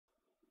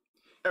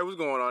Hey, what's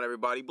going on,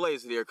 everybody?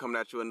 BlazeHood here, coming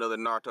at you with another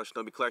Naruto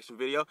Shinobi collection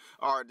video.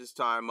 Alright, this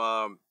time,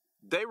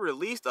 they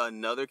released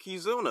another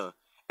KIZUNA.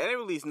 And they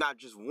released not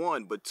just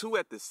one, but two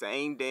at the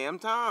same damn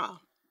time.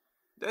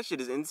 That shit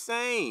is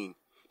insane.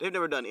 They've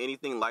never done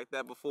anything like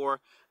that before.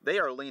 They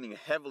are leaning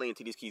heavily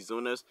into these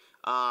KIZUNAs.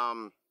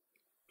 I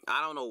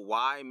don't know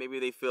why. Maybe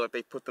they feel like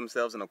they put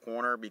themselves in a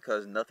corner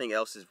because nothing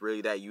else is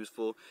really that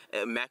useful.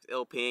 Max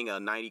LPing a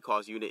 90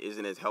 cost unit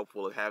isn't as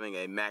helpful as having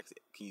a max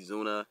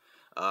KIZUNA.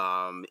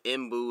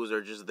 Imbus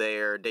are just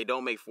there. They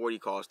don't make 40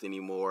 cost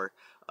anymore.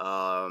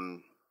 So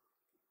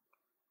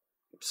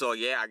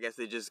yeah, I guess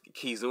they just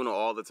KIZUNA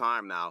all the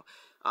time now.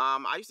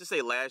 I used to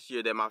say last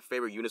year that my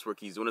favorite units were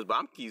KIZUNAs, but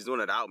I'm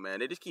KIZUNA'd out, man.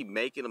 They just keep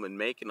making them and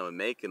making them and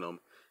making them.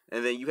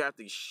 And then you have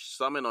to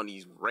summon on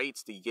these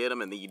rates to get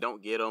them, and then you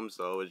don't get them.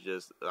 So it's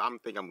just, I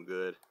think I'm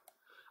good.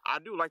 I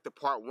do like the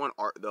part 1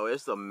 art, though.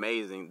 It's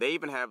amazing. They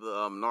even have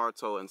the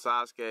Naruto and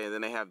Sasuke, and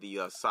then they have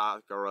the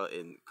Sakura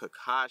and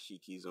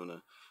Kakashi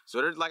KIZUNA. So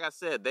there's, like I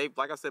said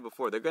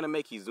before, they're gonna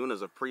make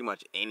KIZUNAs of pretty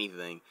much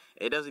anything.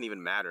 It doesn't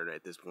even matter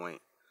at this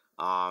point.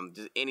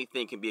 Just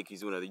anything can be a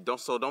KIZUNA.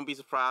 So don't be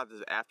surprised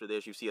if after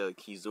this you see a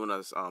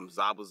KIZUNA,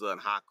 Zabuza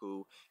and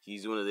Haku,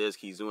 KIZUNA this,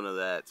 KIZUNA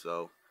that.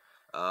 So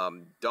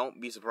don't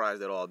be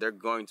surprised at all. They're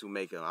going to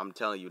make them. I'm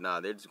telling you now,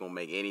 they're just gonna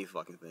make any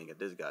fucking thing at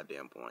this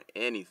goddamn point.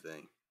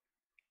 Anything.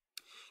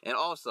 And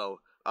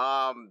also,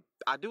 I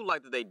do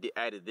like that they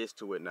added this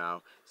to it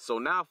now. So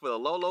now for the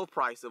low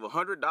price of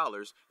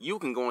 $100, you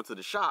can go into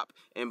the shop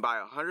and buy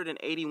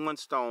 181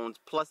 stones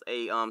plus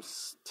a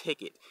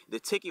ticket. The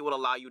ticket will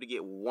allow you to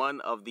get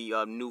one of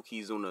the new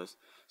KIZUNAs.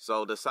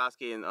 So the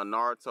Sasuke and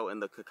Naruto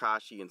and the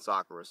Kakashi and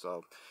Sakura.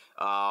 So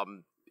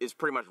it's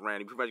pretty much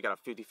random. You pretty much got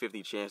a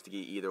 50-50 chance to get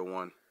either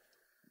one.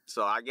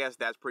 So I guess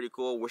that's pretty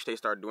cool. Wish they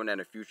start doing that in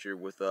the future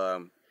with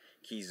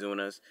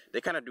KIZUNAs. They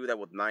kind of do that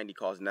with 90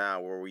 costs now,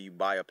 where you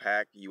buy a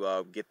pack, you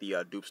get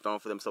the dupe stone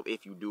for them. So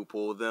if you do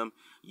pull them,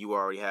 you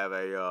already have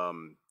a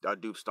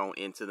dupe stone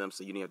into them,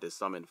 so you don't have to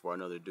summon for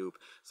another dupe.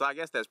 So I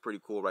guess that's pretty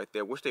cool right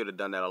there. Wish they would have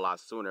done that a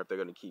lot sooner if they're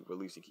going to keep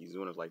releasing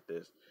KIZUNAs like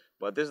this.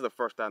 But this is the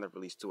first time they've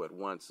released two at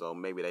once, so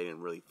maybe they didn't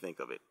really think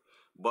of it.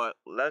 But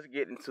let's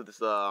get into this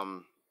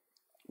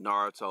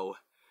Naruto,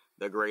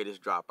 the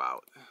greatest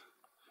dropout.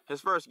 His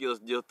first skill is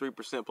deal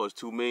 3% plus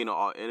 2 million on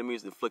all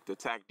enemies, inflict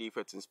attack,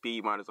 defense, and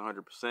speed minus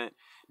 100%.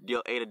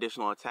 Deal 8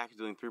 additional attacks,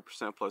 doing 3%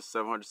 plus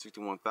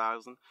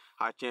 761,000.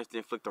 High chance to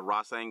inflict a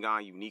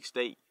Rasengan unique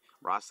state.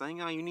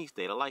 Rasengan unique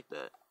state, I like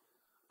that.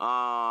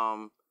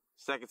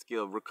 Second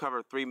skill,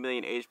 recover 3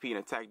 million HP in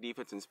attack,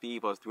 defense, and speed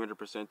plus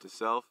 300% to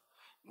self.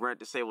 Grant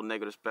disable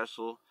negative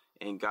special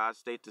and God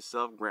state to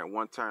self. Grant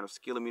 1 turn of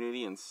skill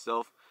immunity and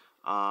self.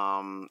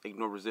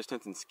 Ignore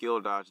resistance and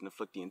skill dodge and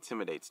inflict the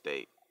intimidate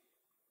state.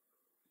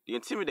 The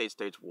intimidate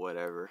state's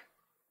whatever.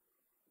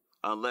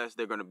 Unless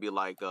they're going to be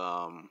like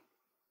the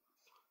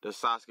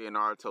Sasuke and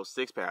Naruto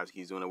 6-pass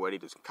KIZUNA, where they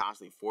just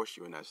constantly force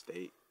you in that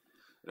state.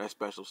 That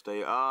special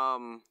state.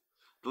 The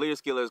leader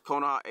skill is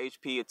Konoha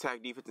HP,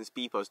 attack, defense, and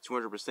speed plus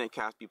 200%,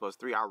 cast speed plus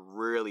 3. I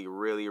really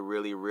like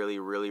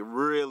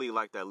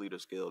that leader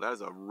skill. That is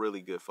a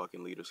really good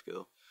fucking leader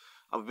skill.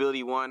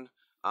 Ability 1,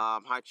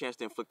 high chance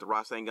to inflict the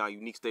Rasengan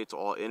unique state to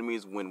all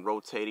enemies when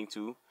rotating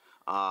to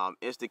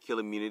instant kill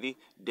immunity.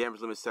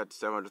 Damage limit set to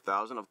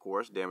 700,000, of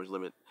course. Damage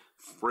limit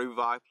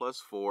revive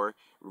plus 4.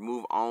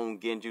 Remove own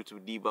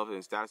genjutsu debuff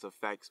and status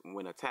effects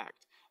when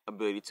attacked.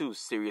 Ability 2,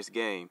 serious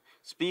game.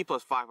 Speed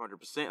plus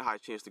 500%. High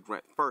chance to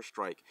grant first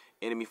strike,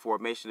 enemy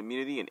formation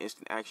immunity, and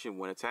instant action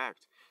when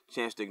attacked.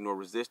 Chance to ignore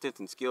resistance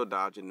and skill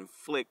dodge and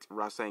inflict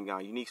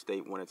Rasengan unique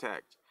state when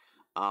attacked.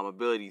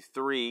 Ability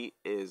 3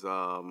 is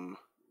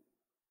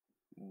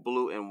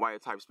blue and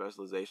white type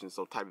specialization,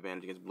 so type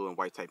advantage against blue and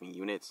white typing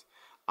units.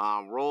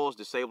 Roles,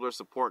 disabler,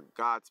 support,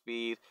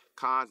 Godspeed.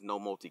 Cons, no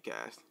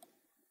multicast.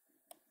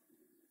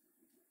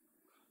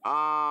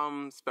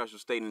 Special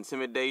state and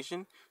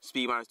intimidation.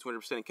 Speed minus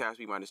 200% and cast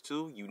speed minus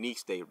 2. Unique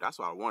state. That's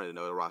what I wanted to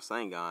know, the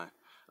Rasengan.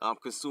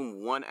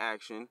 Consume 1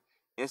 action.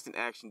 Instant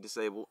action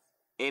disable.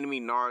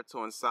 Enemy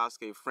Naruto and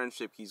Sasuke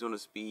friendship KIZUNA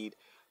speed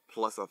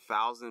plus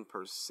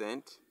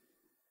 1,000%.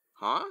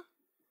 Huh?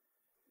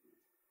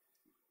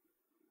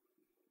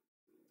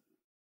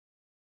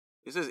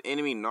 It says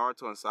enemy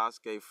Naruto and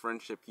Sasuke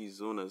friendship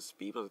KIZUNA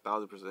speed plus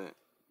 1,000%.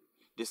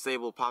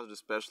 Disable positive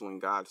special in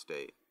God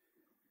state.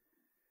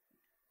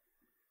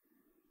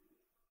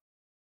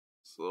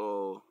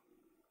 So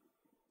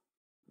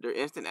their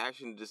instant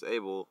action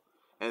disable,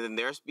 and then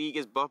their speed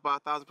gets buffed by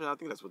 1,000%. I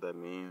think that's what that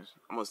means.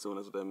 I'm assuming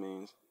that's what that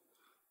means.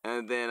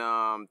 And then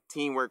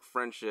teamwork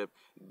friendship,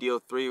 deal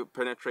 3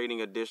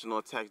 penetrating additional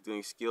attacks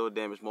doing skill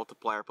damage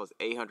multiplier plus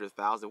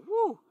 800,000.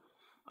 Woo!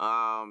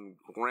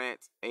 Grant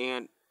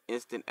and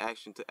instant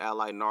action to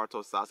ally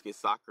Naruto, Sasuke,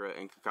 Sakura,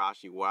 and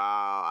Kakashi.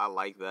 Wow, I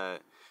like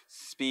that.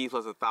 Speed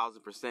plus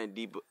 1,000%.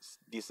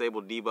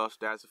 Disable debuff,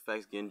 status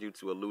effects,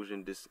 genjutsu,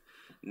 illusion,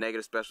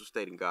 negative special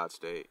state, and God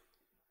state.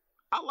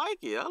 I like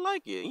it. I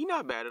like it. He's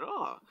not bad at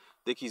all.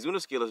 The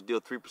KIZUNA skill is deal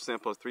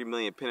 3% plus 3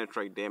 million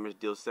penetrate damage,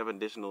 deal 7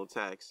 additional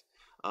attacks.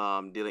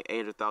 dealing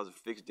 800,000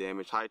 fixed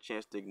damage, high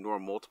chance to ignore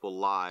multiple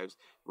lives,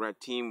 grant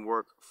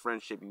teamwork,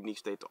 friendship, unique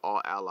state to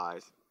all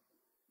allies.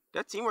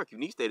 That teamwork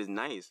unique state is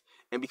nice.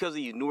 And because of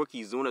these newer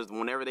Kizunas,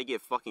 whenever they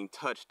get fucking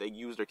touched, they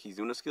use their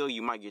Kizuna skill,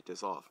 you might get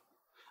this off.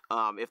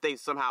 If they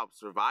somehow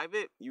survive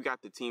it, you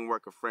got the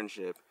teamwork of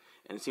friendship.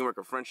 And the teamwork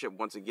of friendship,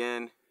 once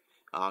again,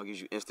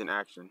 gives you instant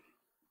action.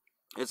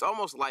 It's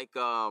almost like,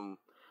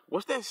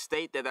 what's that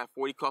state that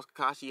 40 cost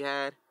Kakashi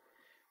had?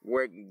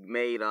 Where it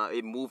made,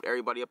 it moved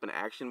everybody up an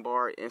action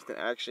bar, instant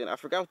action. I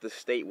forgot what the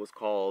state was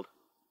called.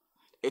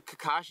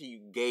 Kakashi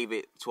gave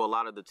it to a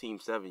lot of the Team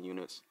 7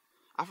 units.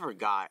 I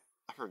forgot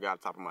off the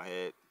top of my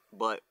head,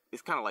 but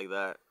it's kind of like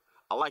that.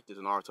 I like this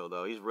Naruto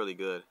though; he's really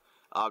good.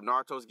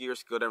 Naruto's gear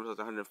skill damage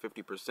plus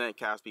 150%,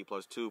 cast speed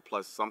plus 2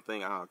 plus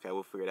something. Okay,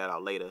 we'll figure that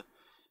out later.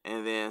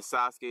 And then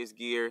Sasuke's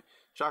gear,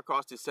 shot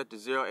cost is set to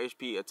 0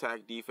 HP,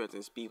 attack, defense,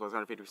 and speed plus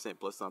 150%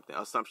 plus something.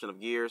 Assumption of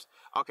gears.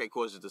 Okay,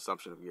 cool. It's just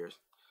assumption of gears.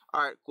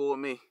 All right, cool with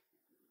me.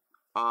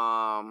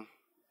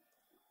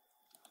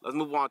 Let's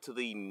move on to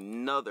the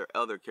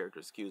other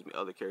characters. Excuse me,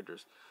 other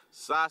characters.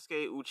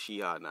 Sasuke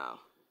Uchiha now.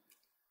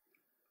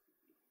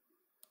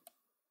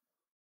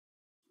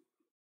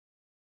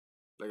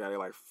 They got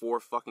like 4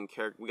 fucking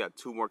characters. We got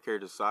 2 more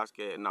characters,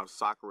 Sasuke, and now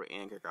Sakura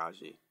and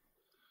Kakashi.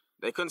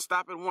 They couldn't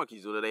stop at one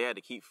Kizuna. They had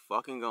to keep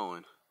fucking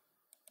going.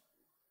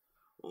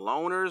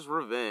 Loner's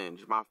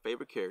Revenge. My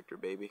favorite character,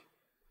 baby.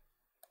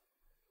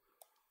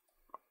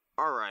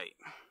 Alright.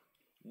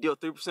 Deal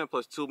 3%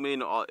 plus 2 million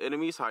to all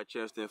enemies. High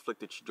chance to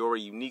inflict a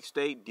Chidori unique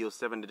state. Deal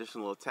 7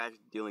 additional attacks,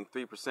 dealing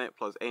 3%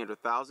 plus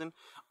 800,000.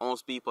 On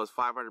speed plus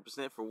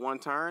 500% for 1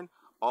 turn.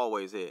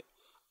 Always hit.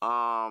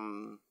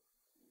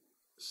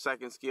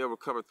 Second skill,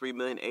 recover 3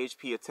 million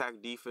HP, attack,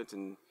 defense,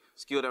 and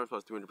skill damage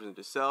plus 300%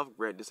 to self.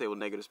 Grant disable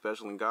negative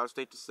special and god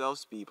state to self.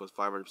 Speed plus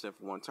 500%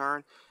 for 1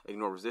 turn.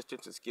 Ignore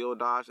resistance and skill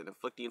dodge, and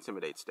inflict the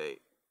intimidate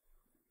state.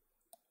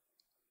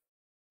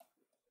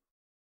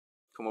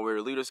 Come over here,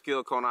 leader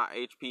skill, call out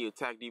HP,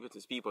 attack, defense,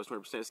 and speed plus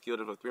 20%, skill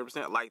damage plus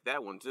 300%. I like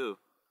that one too.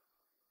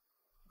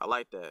 I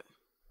like that.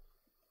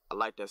 I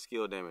like that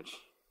skill damage.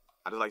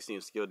 I just like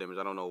seeing skill damage.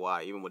 I don't know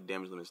why. Even with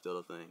damage limit, still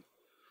a thing.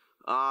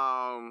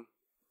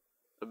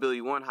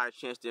 Ability 1, high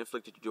chance to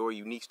inflict a Chidori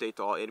unique state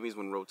to all enemies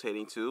when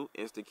rotating. 2,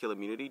 instant kill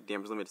immunity,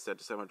 damage limit set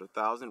to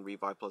 700,000,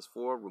 revive plus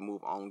 4,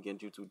 remove all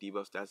genjutsu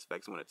debuff stats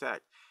effects when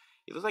attacked.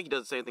 It looks like he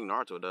does the same thing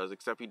Naruto does,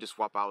 except he just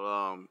swap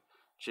out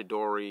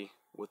Chidori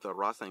with a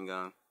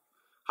Rasengan.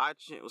 High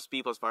chance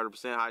speed plus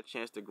 500%, high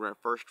chance to grant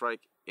first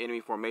strike, enemy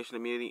formation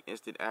immunity,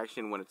 instant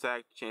action when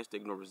attacked, chance to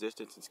ignore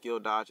resistance and skill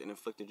dodge, and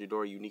inflict a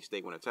Chidori unique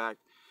state when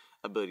attacked.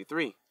 Ability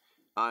 3,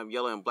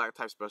 yellow and black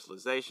type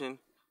specialization.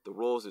 The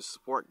roles is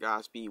support,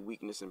 god speed,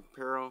 weakness, and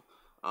peril.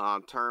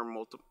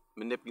 Turn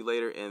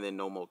manipulator, and then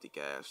no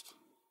multicast.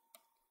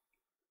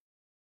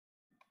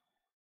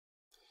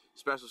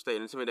 Special state,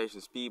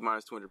 intimidation, speed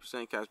minus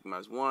 200%, cast speed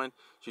minus 1.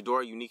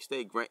 Chidori unique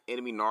state, grant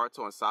enemy Naruto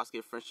and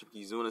Sasuke friendship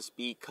Kizuna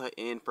speed cut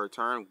in per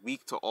turn,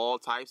 weak to all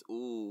types.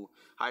 Ooh,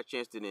 high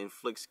chance to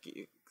inflict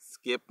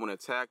skip when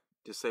attacked,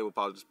 disable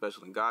positive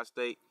special and god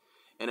state.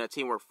 And that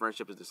teamwork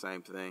friendship is the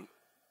same thing.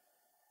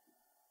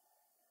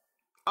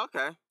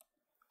 Okay.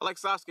 I like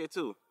Sasuke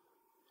too.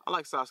 I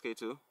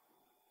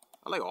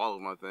like all of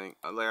them, I think.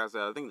 Like I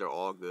said, I think they're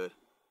all good.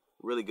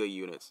 Really good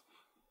units.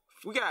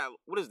 We got,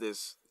 what is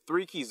this?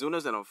 3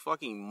 Kizunas in a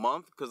fucking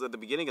month? Because at the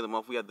beginning of the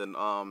month, we had the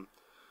Naruto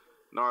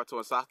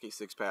and Sasuke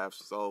 6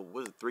 paths. So,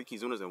 what is it? 3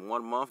 Kizunas in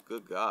 1 month?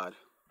 Good God.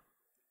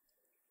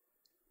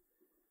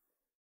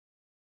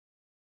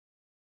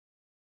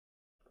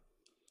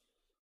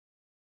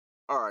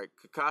 Alright,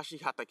 Kakashi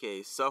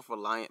Hatake,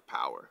 self-reliant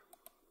power.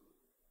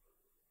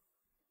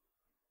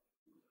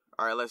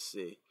 Alright, let's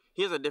see.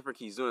 He has a different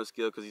Kizuna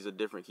skill because he's a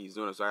different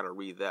Kizuna, so I gotta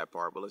read that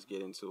part, but let's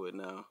get into it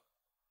now.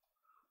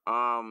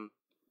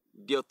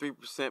 Deal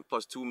 3%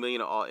 plus 2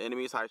 million to all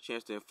enemies. High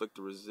chance to inflict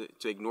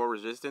to ignore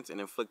resistance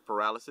and inflict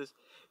paralysis.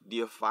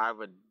 Deal 5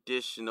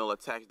 additional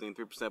attacks, dealing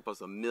 3%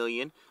 plus 1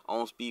 million.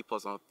 On speed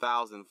plus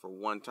 1,000 for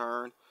 1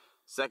 turn.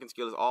 Second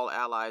skill is all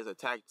allies.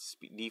 Attack,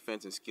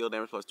 defense, and skill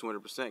damage plus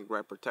 200%.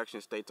 Grant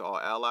protection state to all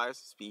allies.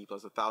 Speed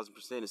plus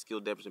 1,000% and skill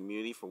damage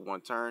immunity for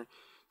 1 turn.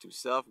 To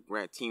self,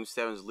 grant Team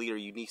 7's leader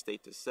unique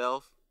state to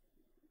self.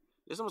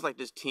 It's almost like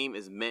this team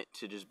is meant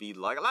to just be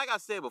like I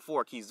said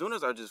before,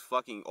 Kizunas are just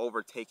fucking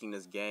overtaking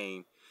this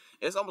game.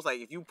 It's almost like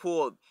if you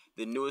pull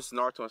the newest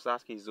Naruto and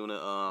Sasuke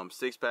Kizuna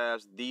 6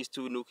 paths, these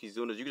 2 new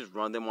Kizunas, you can just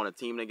run them on a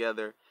team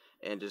together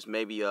and just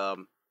maybe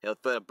he'll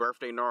put a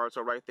birthday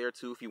Naruto right there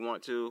too if you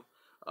want to.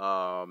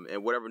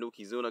 And whatever new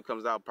Kizuna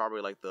comes out,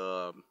 probably like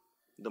the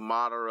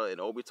Madara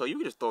and Obito, you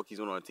can just throw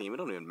Kizuna on a team. It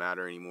don't even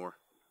matter anymore.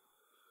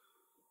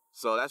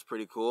 So that's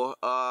pretty cool.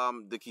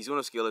 The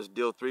Kizuna skill is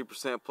deal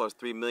 3% plus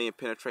 3 million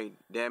penetrate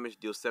damage,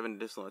 deal 7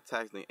 additional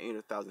attacks, then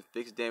 800,000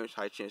 fixed damage,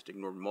 high chance to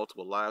ignore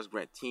multiple lives,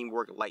 grant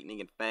teamwork, lightning,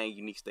 and fang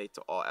unique state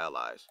to all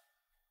allies.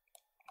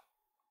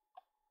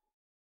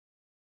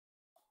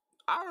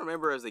 I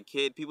remember as a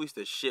kid, people used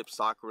to ship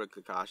Sakura and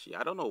Kakashi.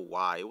 I don't know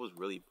why. It was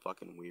really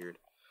fucking weird.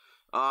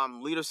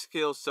 Leader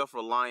skill,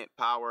 self-reliant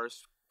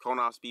powers.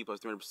 Konoha speed plus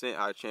 300%,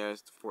 high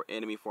chance for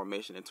enemy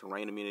formation and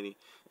terrain immunity.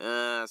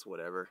 That's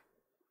whatever.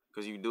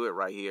 Because you do it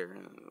right here.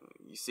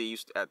 You see, you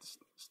at the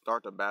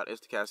start the battle,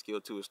 Instacast skill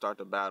 2 is start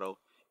the battle,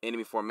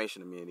 enemy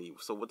formation immunity.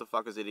 So what the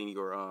fuck is it in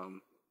your, well,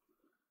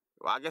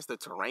 I guess the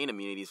terrain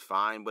immunity is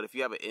fine, but if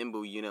you have an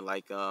Imbu unit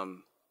like,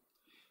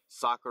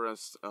 Sakura and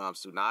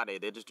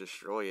Tsunade, they just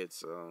destroy it,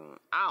 so,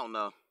 I don't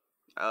know.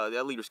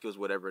 That leader skill is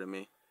whatever to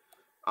me.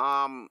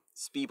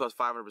 Speed plus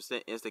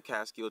 500%, instant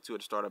cast skill 2 at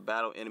the start of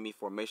battle, enemy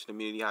formation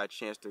immunity, high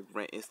chance to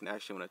grant instant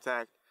action when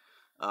attacked.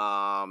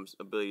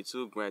 Ability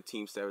 2, grant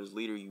Team 7's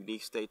leader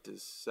unique state to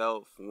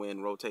self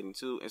when rotating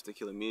 2, instant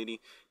kill immunity,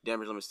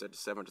 damage limit set to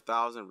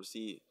 700,000,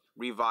 receive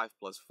revive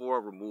plus 4,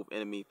 remove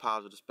enemy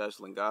positive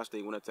special and god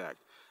state when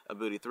attacked.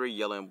 Ability 3,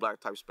 yellow and black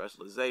type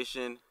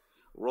specialization,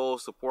 roll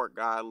support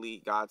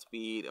godly,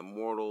 godspeed,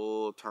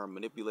 immortal, turn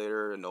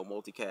manipulator, no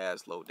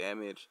multicast, low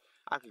damage.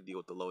 I can deal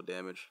with the low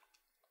damage.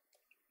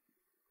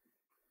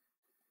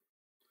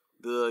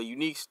 The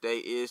unique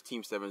state is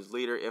Team 7's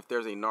leader. If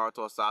there's a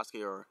Naruto,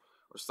 Sasuke, or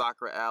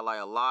Sakura ally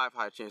alive,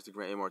 high chance to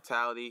grant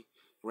immortality.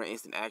 Grant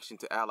instant action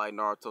to ally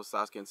Naruto,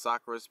 Sasuke, and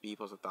Sakura. Speed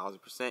plus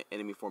 1000%.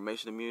 Enemy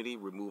formation immunity.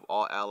 Remove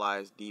all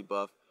allies.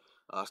 Debuff.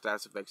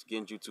 Status effects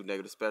Genjutsu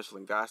negative special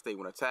and god state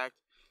when attacked.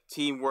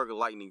 Teamwork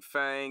Lightning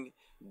Fang.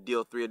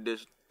 Deal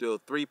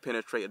 3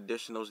 penetrate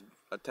additional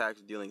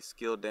attacks, dealing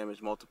skill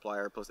damage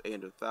multiplier plus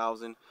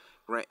 800,000.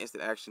 Grant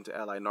instant action to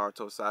ally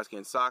Naruto, Sasuke,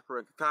 and Sakura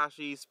and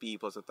Kakashi. Speed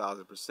plus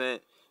 1000%.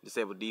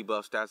 Disable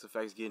debuff, status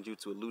effects,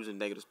 Genjutsu illusion,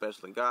 negative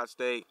special, and god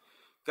state.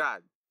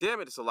 God damn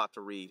it, it's a lot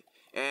to read.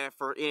 And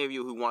for any of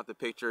you who want the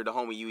picture, the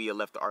homie Yui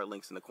left the art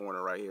links in the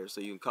corner right here, so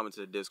you can come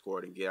into the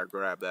Discord and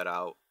grab that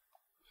out.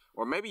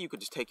 Or maybe you could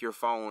just take your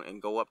phone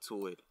and go up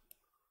to it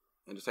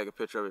and just take a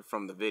picture of it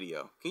from the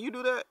video. Can you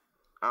do that?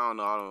 I don't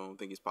know. I don't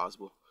think it's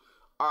possible.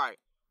 Alright.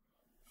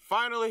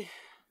 Finally,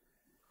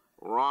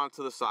 we're on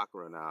to the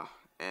Sakura now.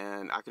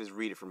 And I can just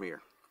read it from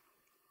here.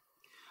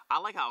 I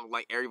like how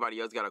like everybody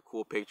else got a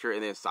cool picture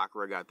and then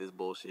Sakura got this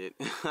bullshit.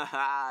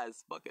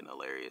 It's fucking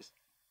hilarious.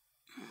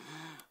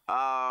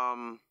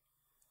 Her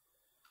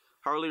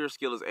leader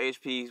skill is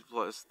HP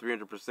plus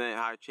 300%,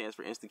 high chance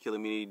for instant kill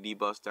immunity,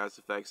 debuff, status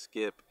effects,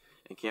 skip,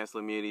 and cancel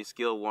immunity.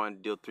 Skill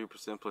 1, deal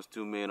 3% plus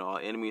 2 million all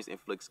enemies,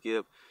 inflict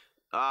skip.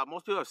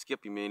 Most people have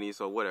skip immunity,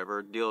 so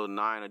whatever. Deal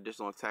 9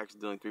 additional attacks,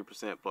 dealing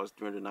 3% plus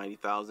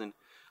 390,000.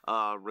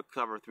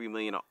 Recover 3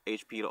 million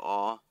HP to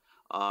all.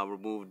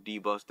 Remove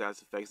debuff,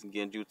 status effects, and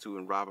Genjutsu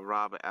and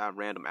Raba at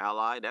random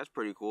ally. That's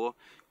pretty cool.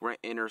 Grant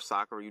inner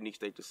Sakura unique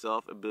state to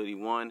self. Ability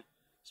 1.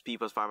 Speed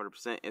plus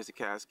 500%, instant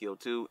cast, skill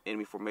 2,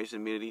 enemy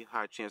formation immunity,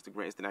 high chance to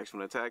grant instant action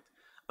when attacked.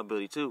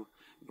 Ability 2,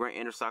 grant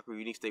inner Sakura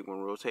unique state when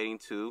rotating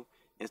 2,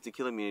 instant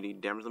kill immunity,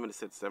 damage limit is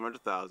set to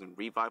 700,000,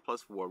 revive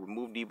plus 4,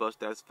 remove debuff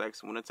status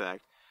effects when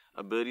attacked.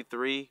 Ability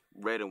 3,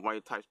 red and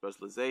white type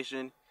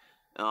specialization,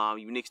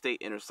 unique state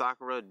inner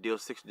Sakura, deal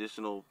 6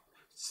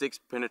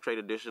 penetrate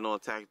additional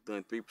attacks,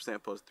 doing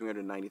 3% plus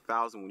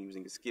 390,000 when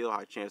using a skill,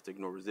 high chance to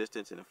ignore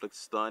resistance and inflict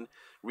stun.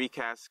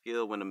 Recast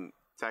skill when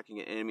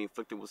attacking an enemy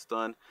inflicted with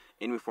stun.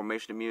 Enemy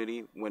formation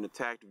immunity. When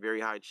attacked, very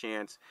high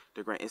chance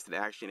to grant instant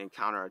action and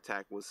counter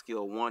attack with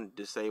skill 1.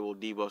 Disable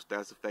debuff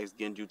status effects,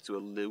 Genjutsu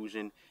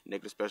illusion,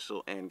 negative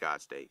special, and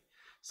god state.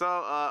 So,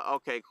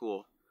 okay,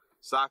 cool.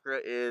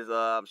 Sakura is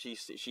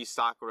she's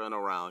Sakuraing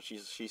around.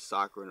 She's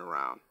Sakuraing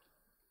around.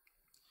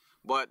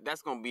 But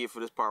that's gonna be it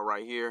for this part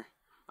right here.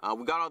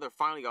 We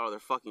finally got all their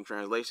fucking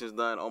translations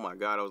done. Oh my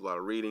god, that was a lot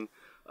of reading.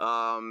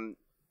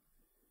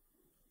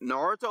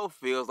 Naruto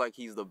feels like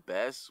he's the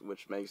best,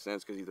 which makes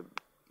sense because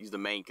he's the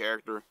main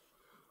character.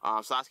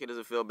 Sasuke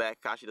doesn't feel bad.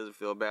 Kakashi doesn't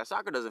feel bad.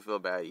 Sakura doesn't feel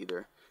bad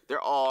either.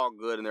 They're all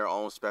good in their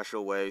own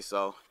special way.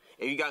 So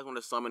if you guys want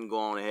to summon, go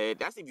on ahead.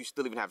 That's if you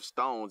still even have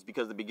stones,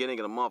 because the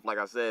beginning of the month, like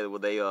I said, where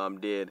they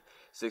did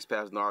 6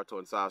 past Naruto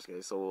and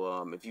Sasuke.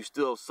 So if you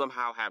still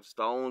somehow have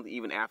stones,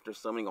 even after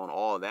summoning on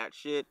all of that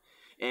shit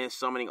and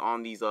summoning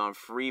on these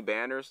free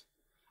banners,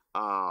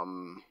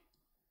 you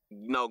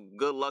know,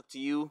 good luck to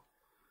you.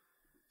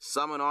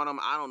 Summon on them.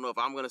 I don't know if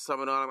I'm going to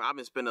summon on them. I've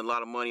been spending a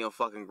lot of money on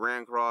fucking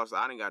Grand Cross.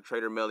 I done got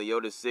Trader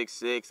Meliodas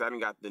 6/6. I done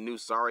got the new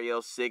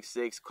Sariel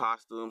 6/6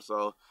 costume.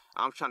 So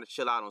I'm trying to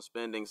chill out on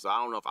spending. So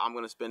I don't know if I'm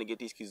going to spend to get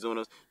these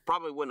Kizunas.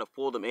 Probably wouldn't have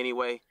pulled them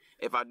anyway.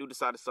 If I do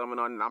decide to summon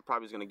on it, I'm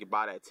probably just going to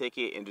buy that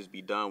ticket and just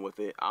be done with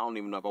it. I don't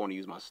even know if I want to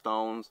use my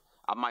stones.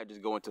 I might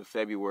just go into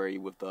February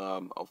with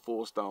a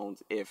full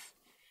stones if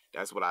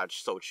that's what I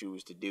so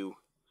choose to do.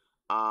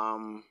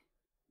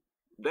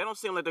 They don't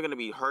seem like they're gonna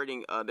be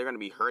hurting. They're gonna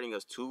be hurting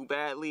us too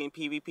badly in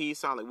PvP.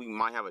 Sound like we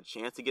might have a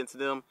chance against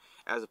them,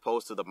 as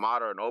opposed to the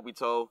Madara and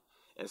Obito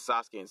and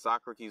Sasuke and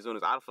Sakura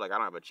Kizunas. I feel like I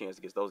don't have a chance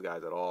against those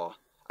guys at all.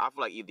 I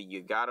feel like either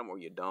you got them or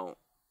you don't.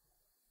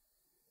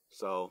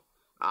 So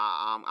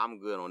I'm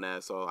good on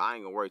that. So I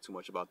ain't gonna worry too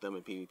much about them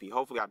in PvP.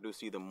 Hopefully I do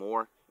see them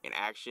more in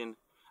action.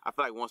 I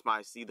feel like once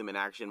I see them in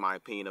action, my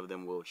opinion of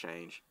them will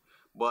change.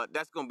 But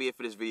that's going to be it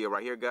for this video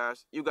right here,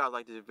 guys. You guys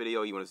like this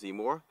video, you want to see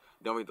more,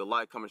 don't forget to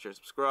like, comment, share,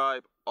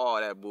 subscribe,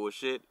 all that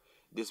bullshit.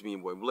 This is me, your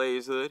boy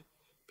BlazeHood.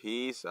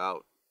 Peace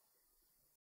out.